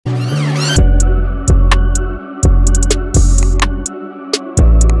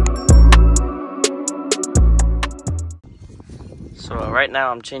right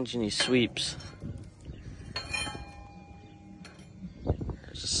now I'm changing these sweeps.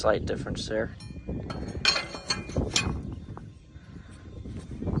 There's a slight difference there.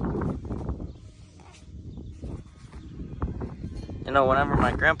 You know, whenever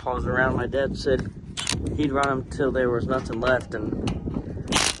my grandpa was around, my dad said he'd run them till there was nothing left, and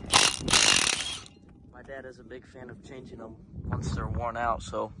my dad is a big fan of changing them once they're worn out,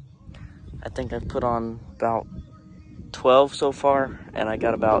 so I think I've put on about 12 so far, and I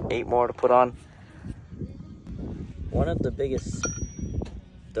got about 8 more to put on. One of the biggest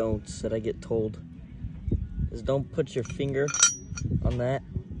don'ts that I get told is don't put your finger on that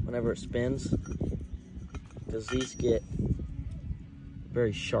whenever it spins, because these get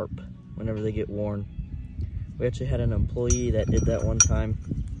very sharp whenever they get worn. We actually had an employee that did that one time.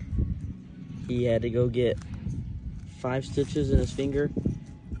 He had to go get 5 stitches in his finger,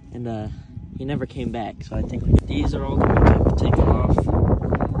 and he never came back. So I think these are all going to be taken off. I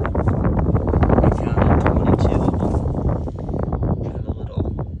counted 22 of them. I have a little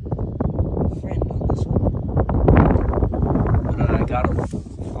friend on this one. But I got them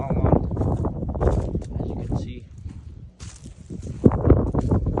all on, as you can see.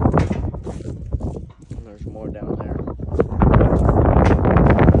 And there's more down there.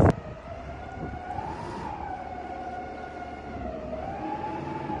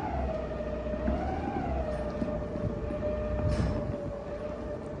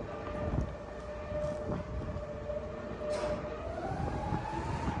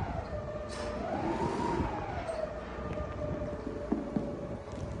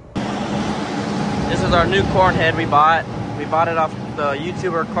 This is our new corn head we bought. We bought it off the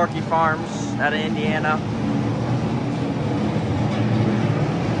YouTuber Corky Farms out of Indiana.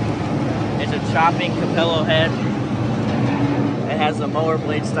 It's a chopping Capello head. It has a mower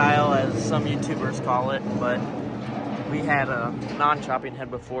blade style, as some YouTubers call it, but we had a non-chopping head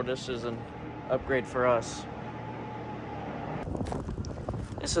before. This is an upgrade for us.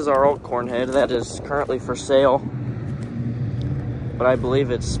 This is our old corn head that is currently for sale, but I believe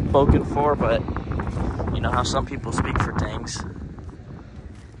it's spoken for, but you know how some people speak for things.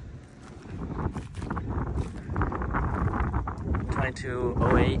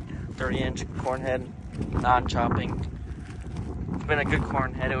 .2208 30-inch corn head, non-chopping. It's been a good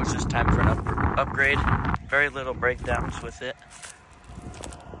corn head. It was just time for an upgrade. Very little breakdowns with it.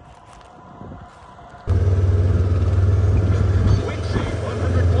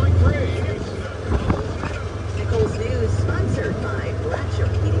 Nichols News, sponsored by Black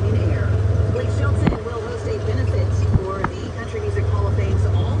Shark Heating and Air. Blake Shelton will host a benefit for the Country Music Hall of Fame's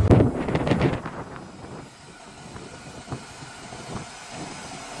All.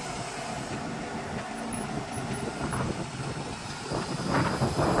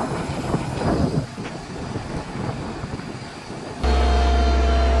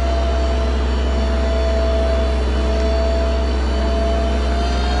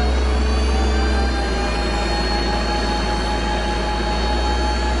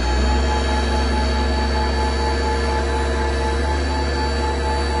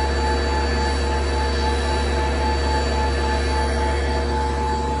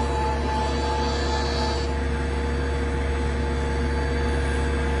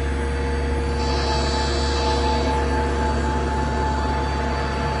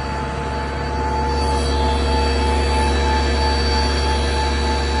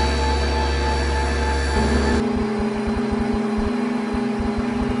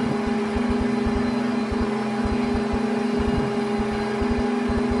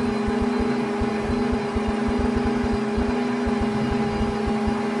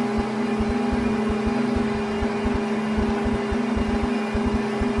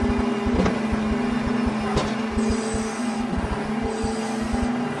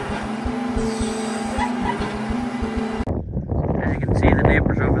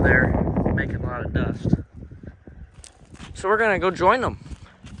 So we're gonna go join them.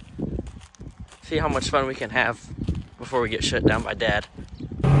 See how much fun we can have before we get shut down by Dad.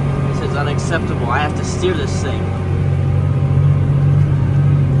 This is unacceptable. I have to steer this thing.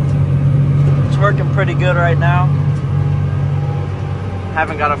 It's working pretty good right now.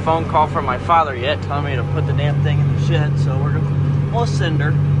 Haven't got a phone call from my father yet telling me to put the damn thing in the shed, so we'll send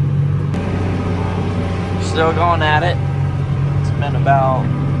her. Still going at it. It's been about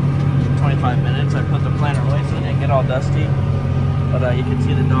 25 minutes. I put the planter away so it didn't get all dusty. But you can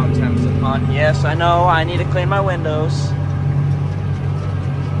see the dog's having some fun. Yes, I know, I need to clean my windows.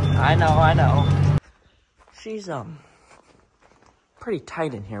 I know. She's pretty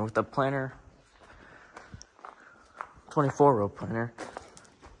tight in here with the planter. 24-row planter.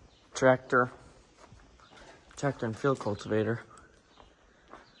 Tractor and field cultivator.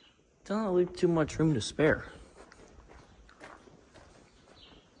 Don't leave too much room to spare.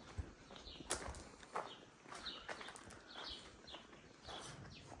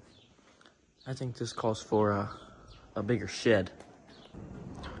 I think this calls for a bigger shed.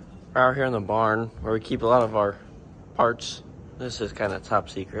 We're out here in the barn where we keep a lot of our parts. This is kind of top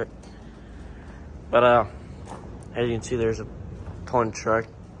secret. But as you can see, there's a towing truck.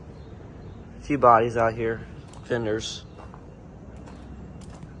 A few bodies out here, fenders.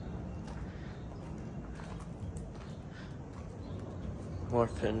 More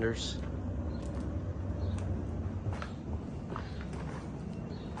fenders.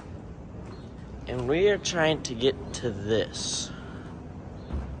 And we are trying to get to this.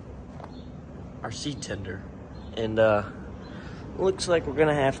 Our seat tender. And looks like we're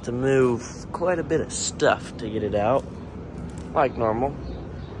gonna have to move quite a bit of stuff to get it out. Like normal.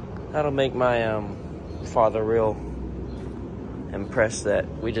 That'll make my father real impressed that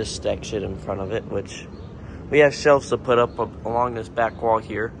we just stack shit in front of it, which we have shelves to put up along this back wall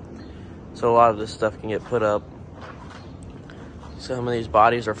here. So a lot of this stuff can get put up. Some of these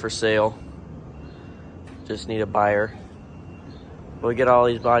bodies are for sale. Just need a buyer. We'll get all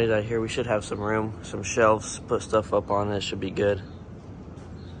these bodies out here. We should have some room, some shelves to put stuff up on. It should be good.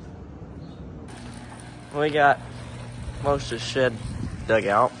 We got most of the shed dug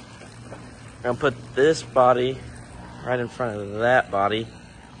out. We're gonna put this body right in front of that body.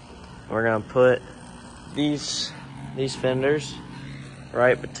 We're gonna put these fenders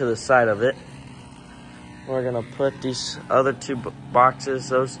right to the side of it. We're gonna put these other two boxes,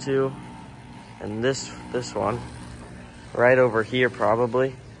 those two, and this one right over here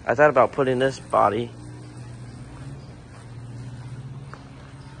probably. I thought about putting this body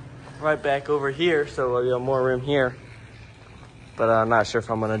right back over here so we'll have more room here. But I'm not sure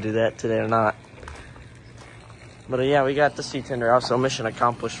if I'm gonna do that today or not. But yeah, we got the seat tender out, so mission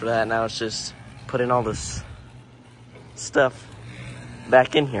accomplished for that. Now it's just putting all this stuff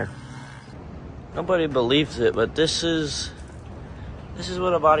back in here. Nobody believes it, but this is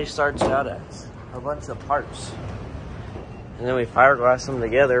what a body starts out as. A bunch of parts. And then we fiberglass them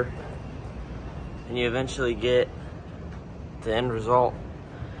together, and you eventually get the end result.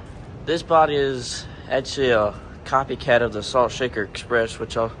 This body is actually a copycat of the Salt Shaker Express,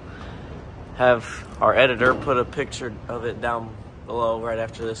 which I'll have our editor put a picture of it down below right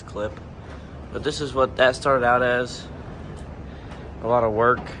after this clip. But this is what that started out as. A lot of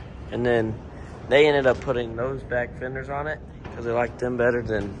work. And then they ended up putting those back fenders on it because they liked them better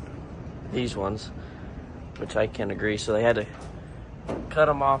than these ones, which I can agree. So they had to cut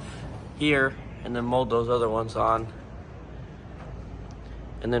them off here and then mold those other ones on.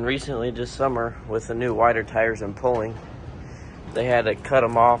 And then recently, this summer, with the new wider tires and pulling, they had to cut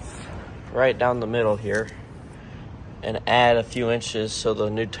them off right down the middle here and add a few inches so the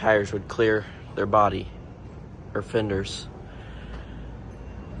new tires would clear their body or fenders.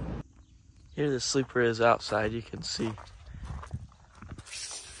 Here the sleeper is outside, you can see.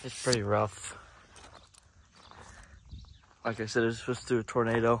 It's pretty rough. Like I said, it was supposed to do a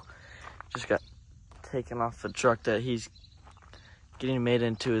tornado. Just got taken off the truck that he's getting made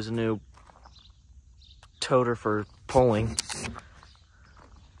into his new toter for pulling.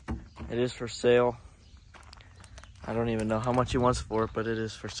 It is for sale. I don't even know how much he wants for it, but it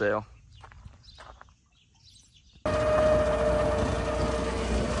is for sale.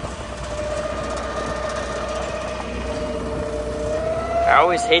 I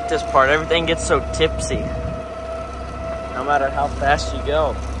always hate this part. Everything gets so tipsy, no matter how fast you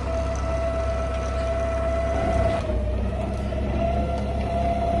go.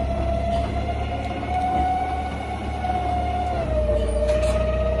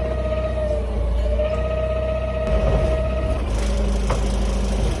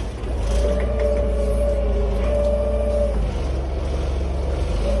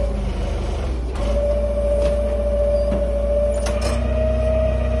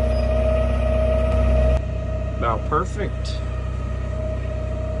 About perfect.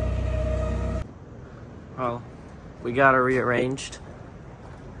 Well, we got it rearranged.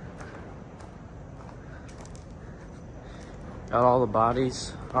 Got all the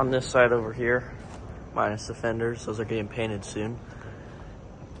bodies on this side over here, minus the fenders. Those are getting painted soon.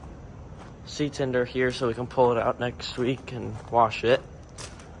 Seat tender here so we can pull it out next week and wash it.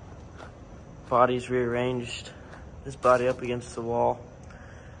 Body's rearranged. This body up against the wall.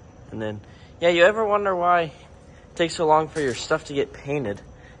 And then, yeah, you ever wonder why it takes so long for your stuff to get painted?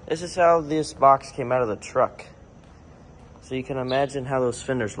 This is how this box came out of the truck. So you can imagine how those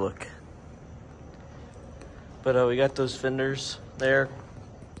fenders look. But we got those fenders there.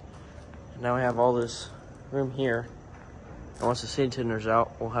 And now we have all this room here. And once the seed tender's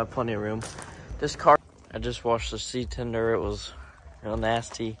out, we'll have plenty of room. This car, I just washed the seed tender. It was real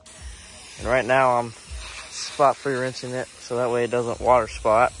nasty. And right now I'm spot-free rinsing it so that way it doesn't water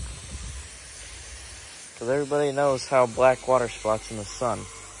spot. Because everybody knows how black water spots in the sun.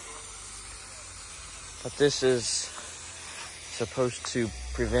 But this is supposed to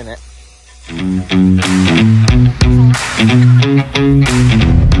prevent it.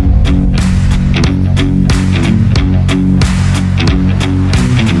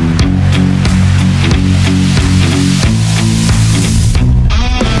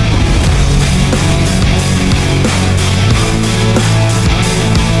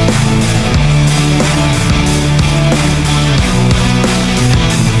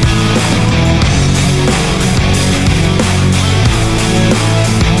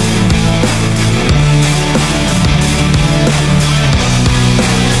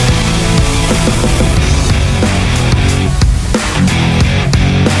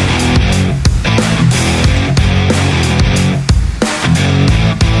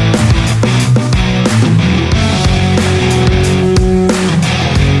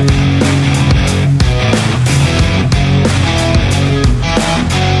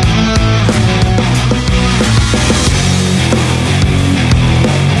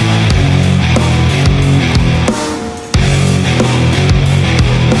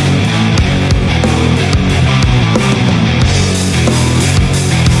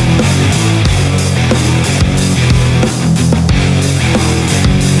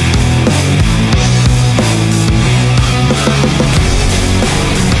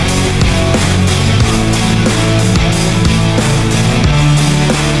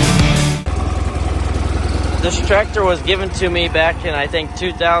 This tractor was given to me back in, I think,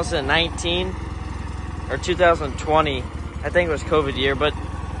 2019 or 2020. I think it was COVID year, but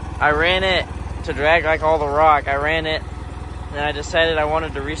I ran it to drag like all the rock. I ran it and I decided I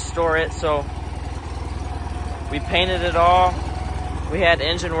wanted to restore it, so we painted it all. We had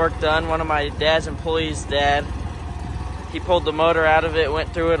engine work done. One of my dad's employees' dad, he pulled the motor out of it,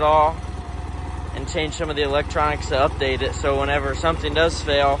 went through it all, and changed some of the electronics to update it, so whenever something does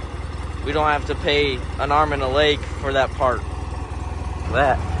fail, we don't have to pay an arm and a leg for that part.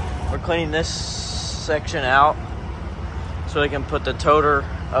 We're cleaning this section out so we can put the toter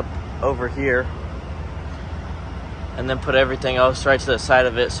up over here and then put everything else right to the side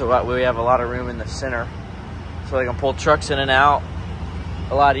of it so that we have a lot of room in the center so we can pull trucks in and out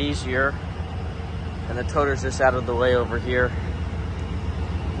a lot easier. And the toter's just out of the way over here.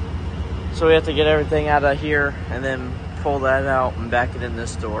 So we have to get everything out of here and then pull that out and back it in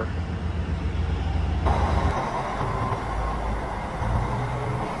this door.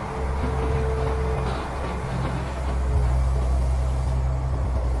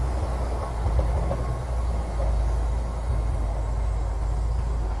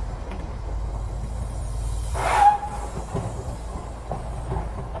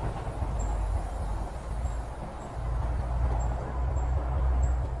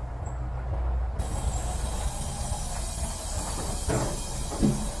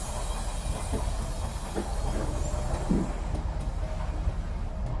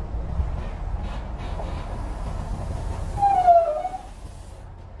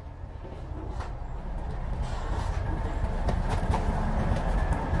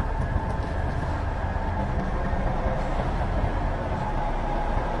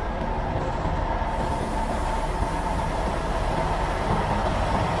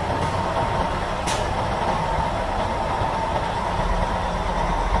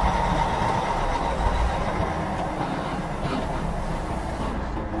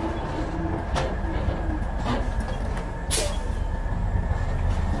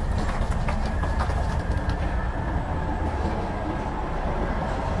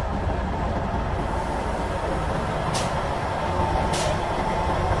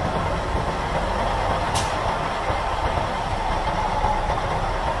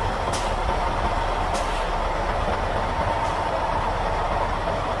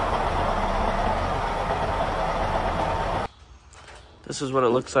 This is what it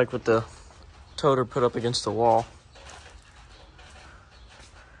looks like with the toter put up against the wall.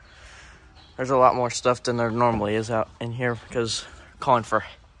 There's a lot more stuff than there normally is out in here because we're calling for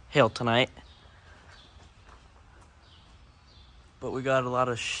hail tonight. But we got a lot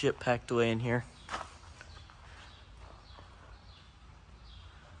of shit packed away in here.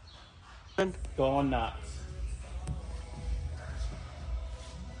 Going nuts.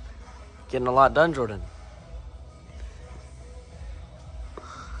 Getting a lot done, Jordan.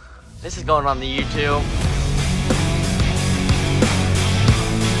 This is going on the YouTube.